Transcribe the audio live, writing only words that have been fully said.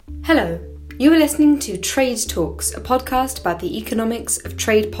Hello, you are listening to Trade Talks, a podcast about the economics of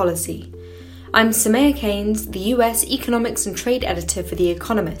trade policy. I'm Samaya Keynes, the US Economics and Trade Editor for The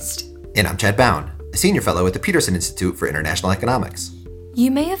Economist. And I'm Chad Bown, a senior fellow at the Peterson Institute for International Economics.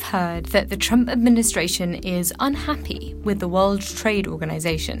 You may have heard that the Trump administration is unhappy with the World Trade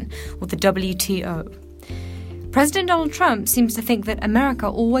Organization, or the WTO. President Donald Trump seems to think that America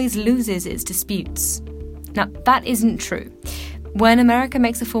always loses its disputes. Now, that isn't true. When America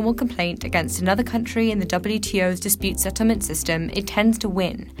makes a formal complaint against another country in the WTO's dispute settlement system, it tends to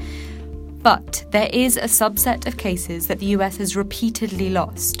win. But there is a subset of cases that the US has repeatedly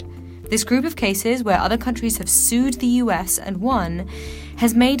lost. This group of cases where other countries have sued the US and won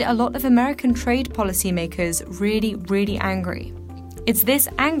has made a lot of American trade policymakers really angry. It's this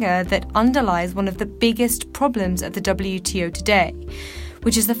anger that underlies one of the biggest problems of the WTO today,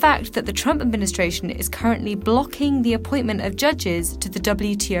 which is the fact that the Trump administration is currently blocking the appointment of judges to the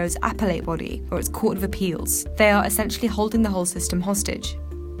WTO's appellate body, or its Court of Appeals. They are essentially holding the whole system hostage.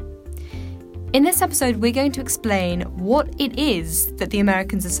 In this episode, we're going to explain what it is that the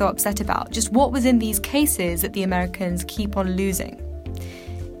Americans are so upset about, just what was in these cases that the Americans keep on losing.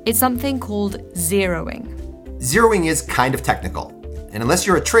 It's something called zeroing. Zeroing is kind of technical, and unless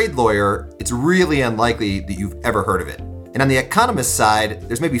you're a trade lawyer, it's really unlikely that you've ever heard of it. And on the economist side,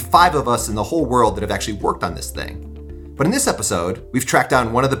 there's maybe 5 of us in the whole world that have actually worked on this thing. But in this episode, we've tracked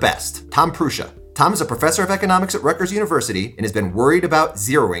down one of the best, Tom Prusa. Tom is a professor of economics at Rutgers University and has been worried about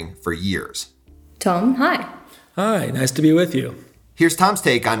zeroing for years. Tom, hi. Hi, nice to be with you. Here's Tom's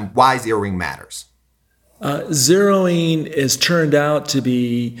take on why zeroing matters. Zeroing has turned out to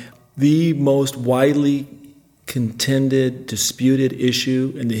be the most widely contended, disputed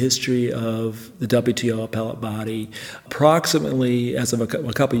issue in the history of the WTO appellate body. Approximately, as of a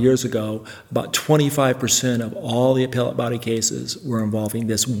couple of years ago, about 25% of all the appellate body cases were involving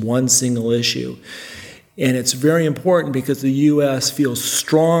this one single issue. And it's very important because the U.S. feels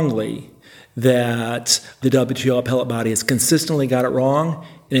strongly that the WTO appellate body has consistently got it wrong,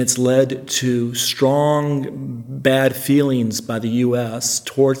 and it's led to strong bad feelings by the U.S.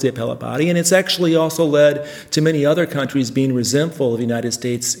 towards the appellate body, and it's actually also led to many other countries being resentful of the United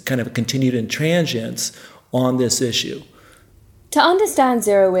States' kind of continued intransigence on this issue. To understand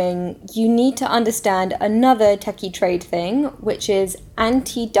zeroing, you need to understand another techie trade thing, which is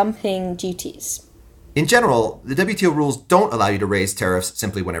anti-dumping duties. In general, the WTO rules don't allow you to raise tariffs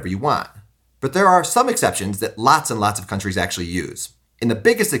simply whenever you want. But there are some exceptions that lots and lots of countries actually use. And the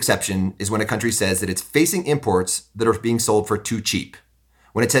biggest exception is when a country says that it's facing imports that are being sold for too cheap,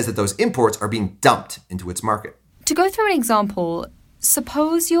 when it says that those imports are being dumped into its market. To go through an example,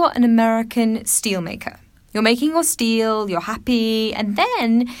 suppose you're an American steelmaker. You're making your steel, you're happy, and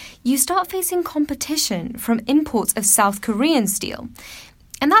then you start facing competition from imports of South Korean steel.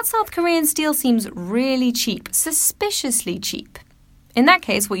 And that South Korean steel seems really cheap, suspiciously cheap. In that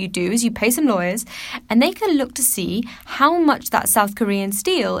case, what you do is you pay some lawyers, and they can look to see how much that South Korean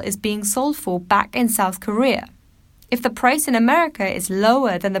steel is being sold for back in South Korea. If the price in America is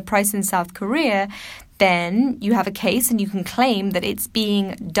lower than the price in South Korea, then you have a case and you can claim that it's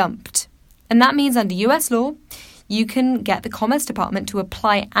being dumped. And that means under US law, you can get the Commerce Department to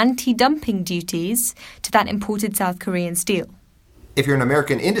apply anti-dumping duties to that imported South Korean steel. If you're an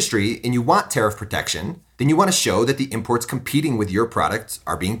American industry and you want tariff protection, then you want to show that the imports competing with your products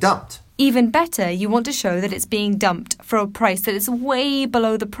are being dumped. Even better, you want to show that it's being dumped for a price that is way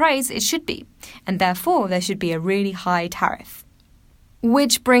below the price it should be, and therefore there should be a really high tariff.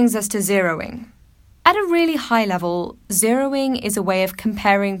 Which brings us to zeroing. At a really high level, zeroing is a way of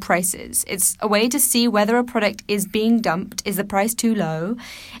comparing prices. It's a way to see whether a product is being dumped, is the price too low,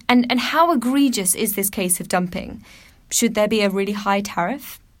 and how egregious is this case of dumping. Should there be a really high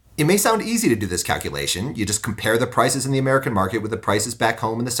tariff? It may sound easy to do this calculation. You just compare the prices in the American market with the prices back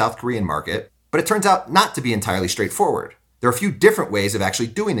home in the South Korean market. But it turns out not to be entirely straightforward. There are a few different ways of actually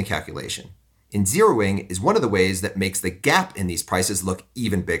doing the calculation. And zeroing is one of the ways that makes the gap in these prices look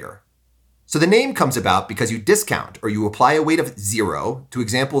even bigger. So the name comes about because you discount or you apply a weight of 0 to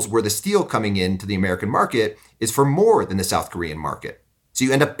examples where the steel coming into the American market is for more than the South Korean market. So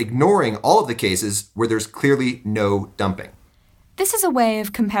you end up ignoring all of the cases where there's clearly no dumping. This is a way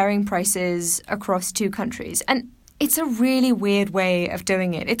of comparing prices across two countries, and it's a really weird way of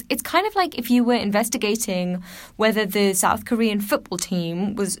doing it. It's kind of like if you were investigating whether the South Korean football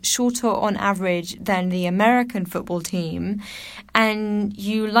team was shorter on average than the American football team, and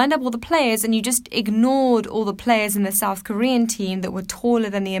you lined up all the players and you just ignored all the players in the South Korean team that were taller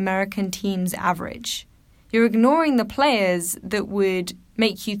than the American team's average. You're ignoring the players that would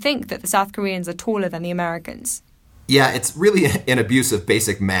make you think that the South Koreans are taller than the Americans. Yeah, it's really an abuse of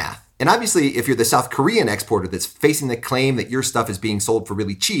basic math. And obviously, if you're the South Korean exporter that's facing the claim that your stuff is being sold for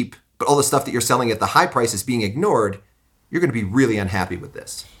really cheap, but all the stuff that you're selling at the high price is being ignored, you're going to be really unhappy with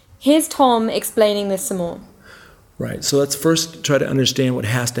this. Here's Tom explaining this some more. Right. So let's first try to understand what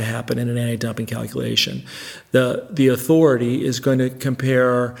has to happen in an anti-dumping calculation. The authority is going to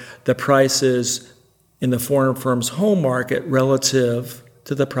compare the prices in the foreign firm's home market relative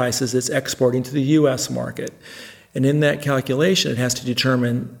to the prices it's exporting to the U.S. market. And in that calculation, it has to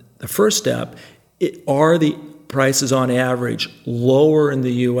determine the first step, are the prices on average lower in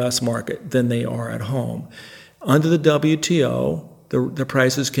the U.S. market than they are at home? Under the WTO, the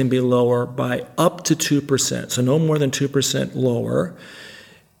prices can be lower by up to 2%, so no more than 2% lower.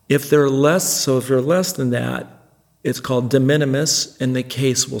 If they're less than that, it's called de minimis, and the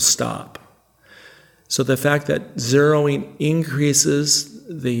case will stop. So the fact that zeroing increases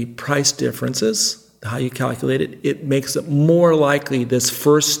the price differences, how you calculate it, it makes it more likely this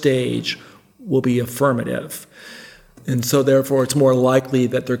first stage will be affirmative. And so therefore it's more likely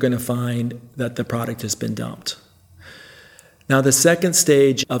that they're going to find that the product has been dumped. Now the second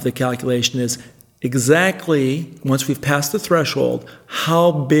stage of the calculation is exactly, once we've passed the threshold,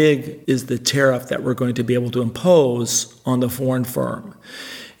 how big is the tariff that we're going to be able to impose on the foreign firm?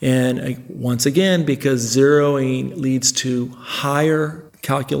 And once again, because zeroing leads to higher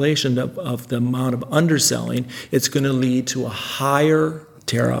calculation of the amount of underselling, it's going to lead to a higher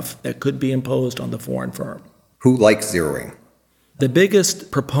tariff that could be imposed on the foreign firm. Who likes zeroing? The biggest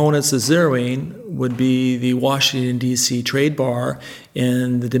proponents of zeroing would be the Washington, D.C. trade bar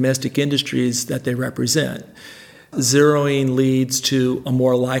and the domestic industries that they represent. Zeroing leads to a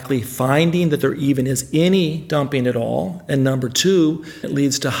more likely finding that there even is any dumping at all. And number two, it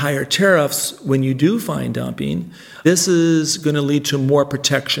leads to higher tariffs when you do find dumping. This is going to lead to more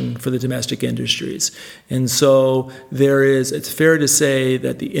protection for the domestic industries. And so it's fair to say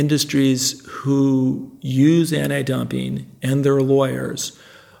that the industries who use anti-dumping and their lawyers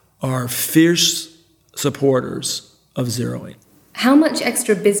are fierce supporters of zeroing. How much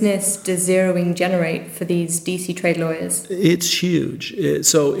extra business does zeroing generate for these DC trade lawyers? It's huge.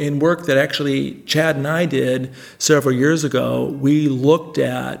 So in work that actually Chad and I did several years ago, we looked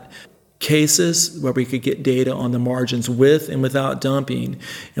at cases where we could get data on the margins with and without dumping,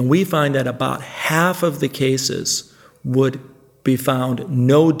 and we find that about half of the cases would be found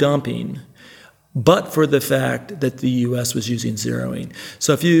no dumping, but for the fact that the U.S. was using zeroing.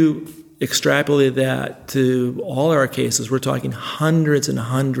 So if you extrapolate that to all our cases, we're talking hundreds and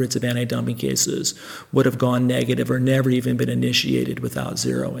hundreds of anti-dumping cases would have gone negative or never even been initiated without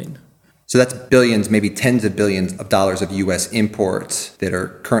zeroing. So that's billions, maybe tens of billions of dollars of U.S. imports that are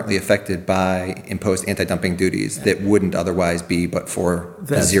currently affected by imposed anti-dumping duties that wouldn't otherwise be but for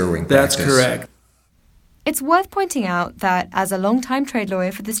the zeroing practice. That's correct. It's worth pointing out that as a long-time trade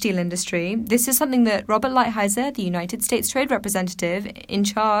lawyer for the steel industry, this is something that Robert Lighthizer, the United States Trade Representative in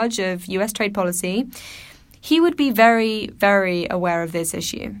charge of U.S. trade policy, he would be very, very aware of this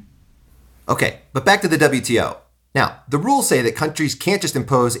issue. Okay, but back to the WTO. Now, the rules say that countries can't just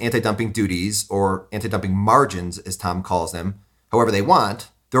impose anti-dumping duties, or anti-dumping margins, as Tom calls them, however they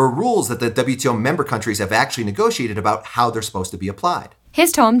want. There are rules that the WTO member countries have actually negotiated about how they're supposed to be applied.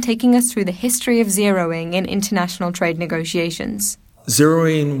 Here's Tom taking us through the history of zeroing in international trade negotiations.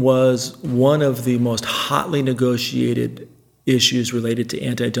 Zeroing was one of the most hotly negotiated issues related to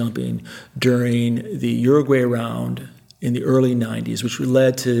anti-dumping during the Uruguay round in the early 90s, which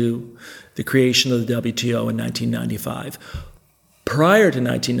led to the creation of the WTO in 1995. Prior to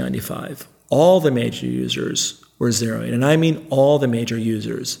 1995, all the major users were zeroing, and I mean all the major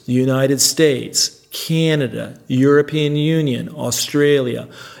users: the United States, Canada, European Union, Australia,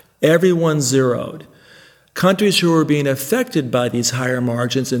 everyone zeroed. Countries who were being affected by these higher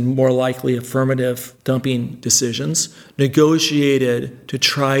margins and more likely affirmative dumping decisions negotiated to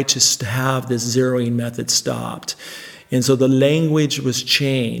try to have this zeroing method stopped. And so the language was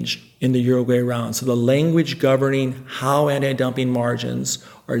changed in the Uruguay round. So the language governing how anti-dumping margins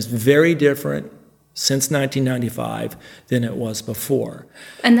is very different since 1995 than it was before.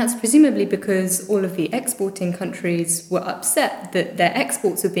 And that's presumably because all of the exporting countries were upset that their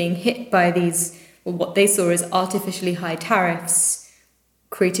exports were being hit by these, well, what they saw as artificially high tariffs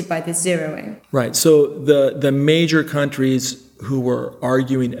created by this zeroing. Right. So the major countries who were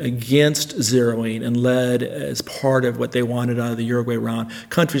arguing against zeroing and led as part of what they wanted out of the Uruguay round,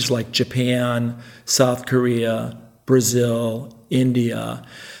 countries like Japan, South Korea, Brazil, India,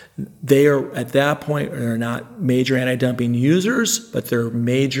 They are, at that point, are not major anti-dumping users, but they're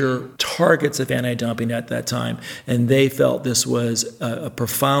major targets of anti-dumping at that time. And they felt this was a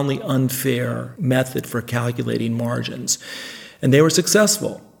profoundly unfair method for calculating margins. And they were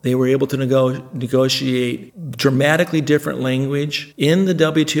successful. They were able to negotiate dramatically different language in the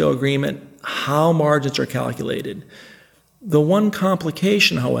WTO agreement, how margins are calculated. The one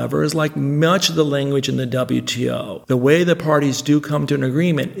complication, however, is like much of the language in the WTO, the way the parties do come to an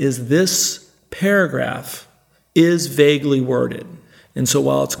agreement is this paragraph is vaguely worded. And so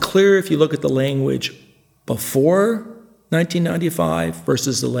while it's clear if you look at the language before 1995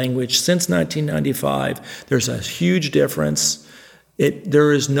 versus the language since 1995, there's a huge difference.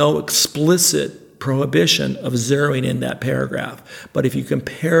 There is no explicit prohibition of zeroing in that paragraph. But if you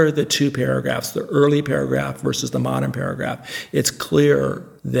compare the two paragraphs, the early paragraph versus the modern paragraph, it's clear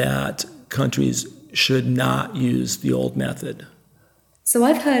that countries should not use the old method. So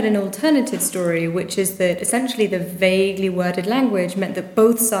I've heard an alternative story, which is that essentially the vaguely worded language meant that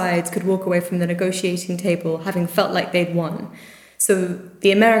both sides could walk away from the negotiating table having felt like they'd won. So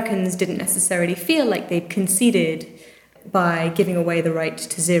the Americans didn't necessarily feel like they'd conceded by giving away the right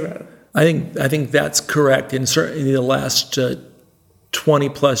to zero. I think that's correct. And certainly the last 20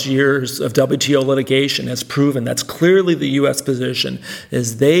 plus years of WTO litigation has proven that's clearly the U.S. position,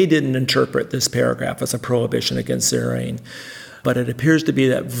 is they didn't interpret this paragraph as a prohibition against zeroing. But it appears to be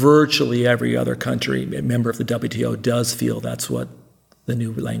that virtually every other country, a member of the WTO, does feel that's what the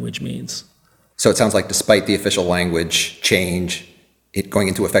new language means. So it sounds like despite the official language change, it going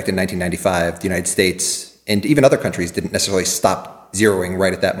into effect in 1995, the United States and even other countries didn't necessarily stop zeroing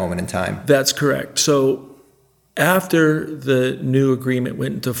right at that moment in time. That's correct. So after the new agreement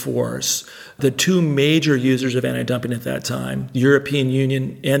went into force, the two major users of anti-dumping at that time, the European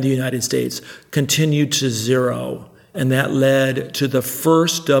Union and the United States, continued to zero. And that led to the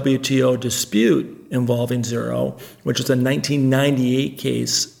first WTO dispute involving zero, which was a 1998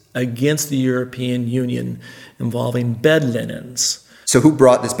 case against the European Union involving bed linens. So who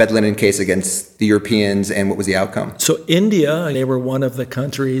brought this bed linen case against the Europeans, and what was the outcome? So India, they were one of the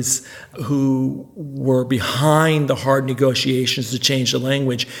countries who were behind the hard negotiations to change the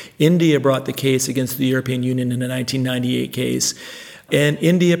language. India brought the case against the European Union in a 1998 case, and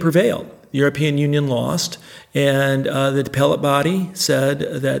India prevailed. The European Union lost, and the appellate body said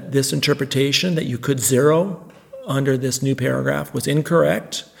that this interpretation that you could zero under this new paragraph was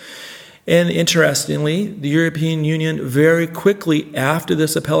incorrect. And interestingly, the European Union very quickly after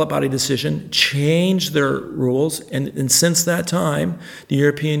this appellate body decision changed their rules. And since that time, the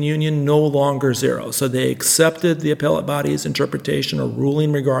European Union no longer zeros. So they accepted the appellate body's interpretation or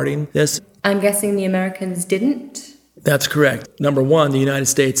ruling regarding this. I'm guessing the Americans didn't? That's correct. Number one, the United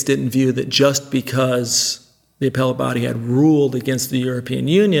States didn't view that just because the appellate body had ruled against the European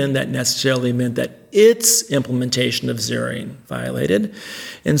Union, that necessarily meant that its implementation of zeroing violated.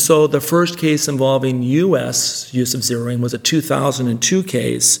 And so the first case involving U.S. use of zeroing was a 2002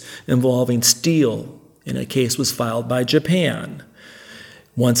 case involving steel, and a case was filed by Japan.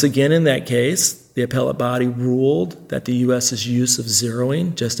 Once again in that case, the appellate body ruled that the U.S.'s use of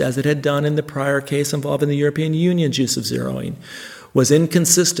zeroing, just as it had done in the prior case involving the European Union's use of zeroing, was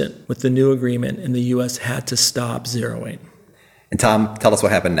inconsistent with the new agreement, and the U.S. had to stop zeroing. And Tom, tell us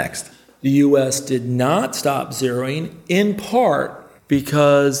what happened next. The U.S. did not stop zeroing, in part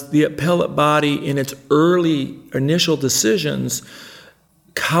because the appellate body in its early initial decisions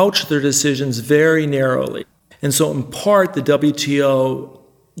couched their decisions very narrowly. And so in part, the WTO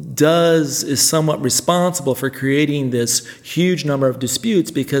is somewhat responsible for creating this huge number of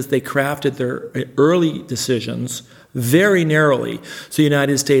disputes because they crafted their early decisions very narrowly. So the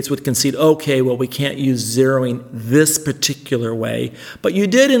United States would concede, okay, well, we can't use zeroing this particular way, but you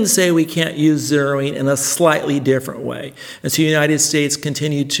didn't say we can't use zeroing in a slightly different way. And so the United States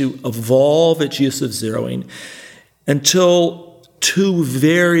continued to evolve its use of zeroing until two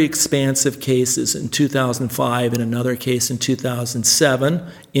very expansive cases in 2005 and another case in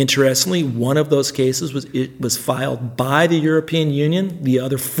 2007. Interestingly, one of those cases was filed by the European Union, the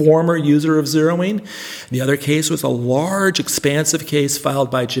other former user of zeroing. The other case was a large, expansive case filed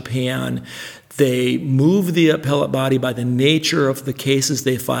by Japan. They moved the appellate body by the nature of the cases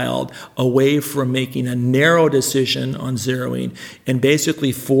they filed away from making a narrow decision on zeroing and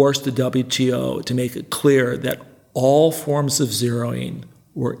basically forced the WTO to make it clear that all forms of zeroing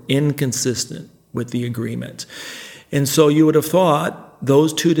were inconsistent with the agreement. And so you would have thought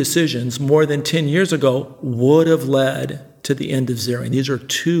those two decisions more than 10 years ago would have led to the end of zeroing. These are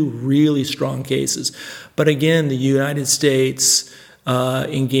two really strong cases. But again, the United States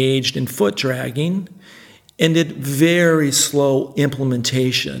engaged in foot dragging and did very slow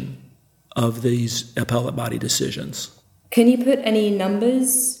implementation of these appellate body decisions. Can you put any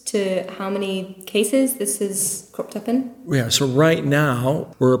numbers to how many cases this has cropped up in? Yeah, so right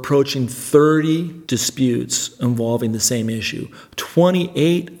now we're approaching 30 disputes involving the same issue.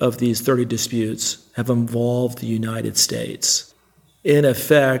 28 of these 30 disputes have involved the United States. In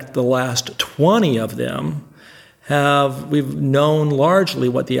effect, the last 20 of them we've known largely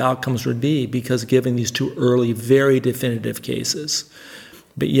what the outcomes would be because given these two early, very definitive cases.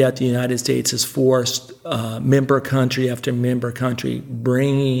 But yet the United States has forced member country after member country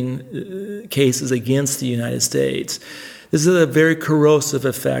bringing cases against the United States. This is a very corrosive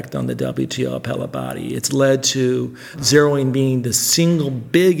effect on the WTO appellate body. It's led to zeroing being the single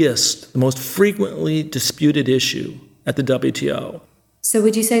biggest, the most frequently disputed issue at the WTO. So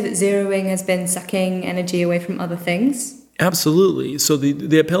would you say that zeroing has been sucking energy away from other things? Absolutely. So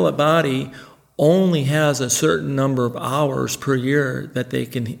the appellate body only has a certain number of hours per year that they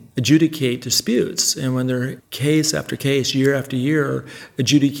can adjudicate disputes. And when they're case after case, year after year,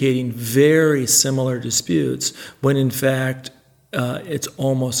 adjudicating very similar disputes, when in fact it's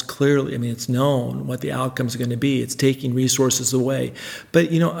almost clearly, it's known what the outcomes are going to be. It's taking resources away. But,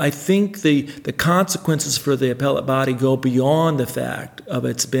 I think the consequences for the appellate body go beyond the fact of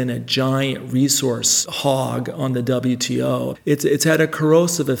it's been a giant resource hog on the WTO. It's had a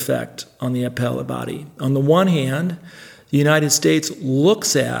corrosive effect on the appellate body. On the one hand, the United States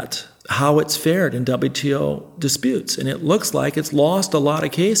looks at how it's fared in WTO disputes, and it looks like it's lost a lot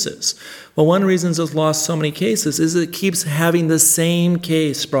of cases. Well, one reason it's lost so many cases is it keeps having the same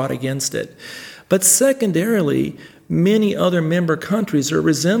case brought against it. But secondarily, many other member countries are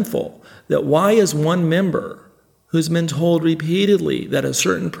resentful that why is one member who's been told repeatedly that a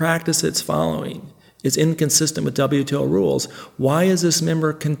certain practice it's following is inconsistent with WTO rules, why is this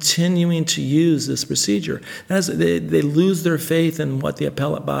member continuing to use this procedure? They lose their faith in what the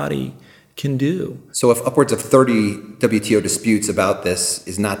appellate body can do. So if upwards of 30 WTO disputes about this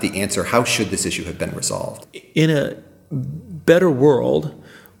is not the answer, how should this issue have been resolved? In a better world,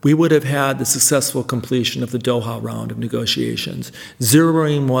 we would have had the successful completion of the Doha round of negotiations.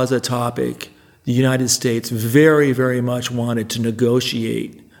 Zeroing was a topic the United States very, very much wanted to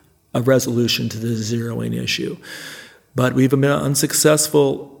negotiate a resolution to the zeroing issue. But we've been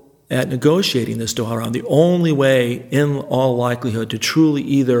unsuccessful at negotiating this Doha round. The only way, in all likelihood, to truly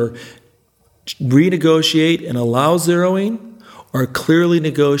either renegotiate and allow zeroing or clearly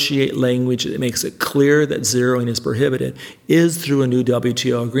negotiate language that makes it clear that zeroing is prohibited is through a new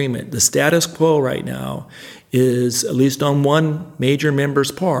WTO agreement. The status quo right now is, at least on one major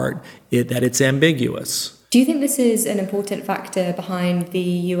member's part, that it's ambiguous. Do you think this is an important factor behind the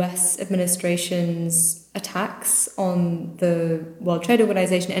US administration's attacks on the World Trade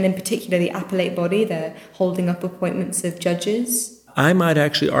Organization and in particular the appellate body? They're holding up appointments of judges. I might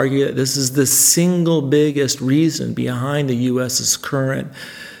actually argue that this is the single biggest reason behind the US's current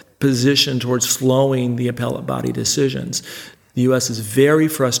position towards slowing the appellate body decisions. The U.S. is very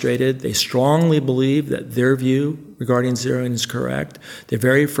frustrated. They strongly believe that their view regarding zeroing is correct. They're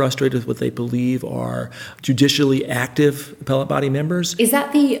very frustrated with what they believe are judicially active appellate body members. Is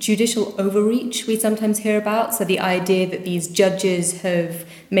that the judicial overreach we sometimes hear about? So the idea that these judges have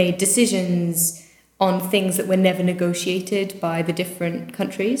made decisions on things that were never negotiated by the different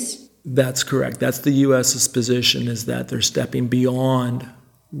countries? That's correct. That's the U.S.'s position, is that they're stepping beyond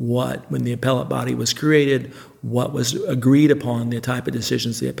when the appellate body was created, what was agreed upon, the type of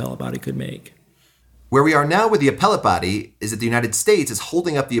decisions the appellate body could make. Where we are now with the appellate body is that the United States is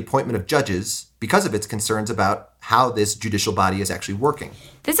holding up the appointment of judges because of its concerns about how this judicial body is actually working.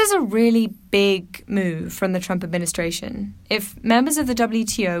 This is a really big move from the Trump administration. If members of the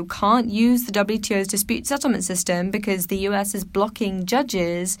WTO can't use the WTO's dispute settlement system because the US is blocking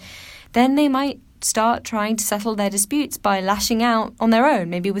judges, then they might start trying to settle their disputes by lashing out on their own,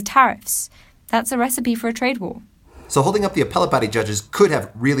 maybe with tariffs. That's a recipe for a trade war. So holding up the appellate body judges could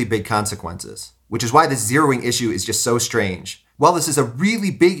have really big consequences, which is why this zeroing issue is just so strange. While this is a really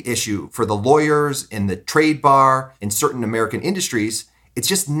big issue for the lawyers in the trade bar in certain American industries, it's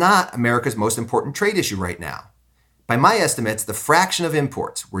just not America's most important trade issue right now. By my estimates, the fraction of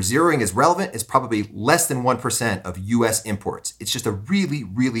imports where zeroing is relevant is probably less than 1% of U.S. imports. It's just a really,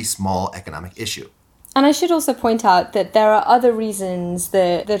 really small economic issue. And I should also point out that there are other reasons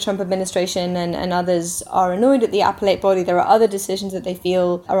that the Trump administration and others are annoyed at the appellate body. There are other decisions that they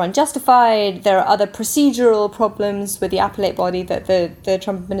feel are unjustified. There are other procedural problems with the appellate body that the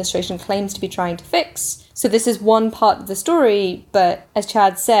Trump administration claims to be trying to fix. So this is one part of the story, but as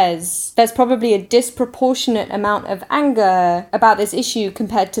Chad says, there's probably a disproportionate amount of anger about this issue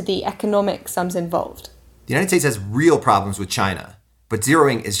compared to the economic sums involved. The United States has real problems with China, but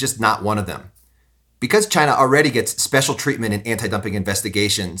zeroing is just not one of them. Because China already gets special treatment in anti-dumping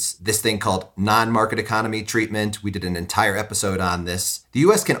investigations, this thing called non-market economy treatment, we did an entire episode on this, the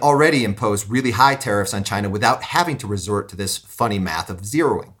US can already impose really high tariffs on China without having to resort to this funny math of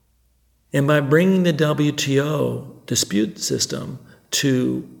zeroing. And by bringing the WTO dispute system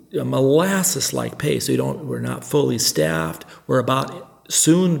to a molasses-like pace, we're not fully staffed, we're about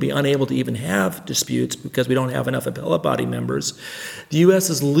soon be unable to even have disputes because we don't have enough appellate body members, the U.S.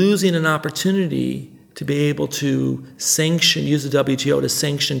 is losing an opportunity to be able to use the WTO to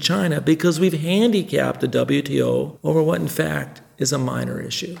sanction China because we've handicapped the WTO over what in fact is a minor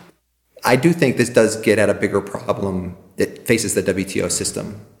issue. I do think this does get at a bigger problem that faces the WTO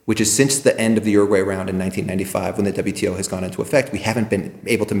system, which is since the end of the Uruguay round in 1995, when the WTO has gone into effect, we haven't been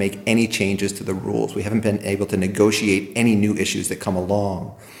able to make any changes to the rules. We haven't been able to negotiate any new issues that come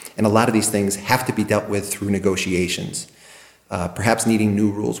along. And a lot of these things have to be dealt with through negotiations. Perhaps needing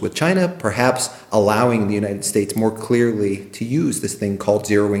new rules with China, perhaps allowing the United States more clearly to use this thing called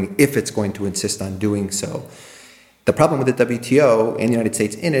zeroing if it's going to insist on doing so. The problem with the WTO and the United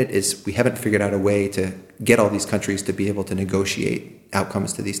States in it is we haven't figured out a way to get all these countries to be able to negotiate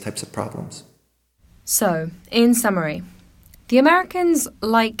outcomes to these types of problems. So, in summary, the Americans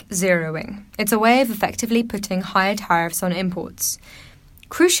like zeroing. It's a way of effectively putting higher tariffs on imports.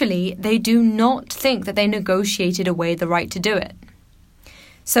 Crucially, they do not think that they negotiated away the right to do it.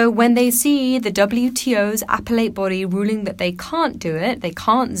 So when they see the WTO's appellate body ruling that they can't do it, they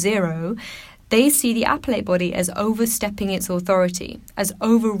can't zero, they see the appellate body as overstepping its authority, as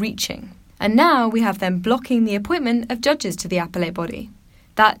overreaching. And now we have them blocking the appointment of judges to the appellate body.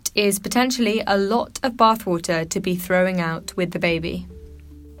 That is potentially a lot of bathwater to be throwing out with the baby.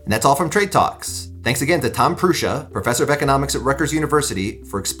 And that's all from Trade Talks. Thanks again to Tom Prusa, professor of economics at Rutgers University,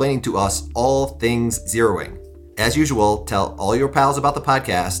 for explaining to us all things zeroing. As usual, tell all your pals about the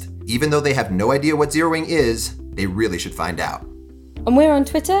podcast. Even though they have no idea what zeroing is, they really should find out. And we're on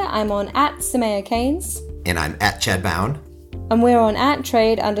Twitter. I'm on @Samaya And I'm @ChadBown. And we're on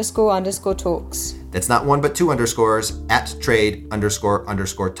 @trade__talks. That's not one but two underscores,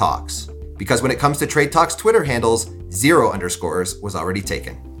 @trade__talks. Because when it comes to Trade Talks Twitter handles, 0 underscores was already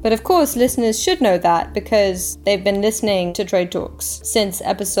taken. But of course, listeners should know that because they've been listening to Trade Talks since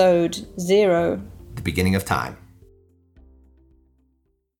episode 0. The beginning of time.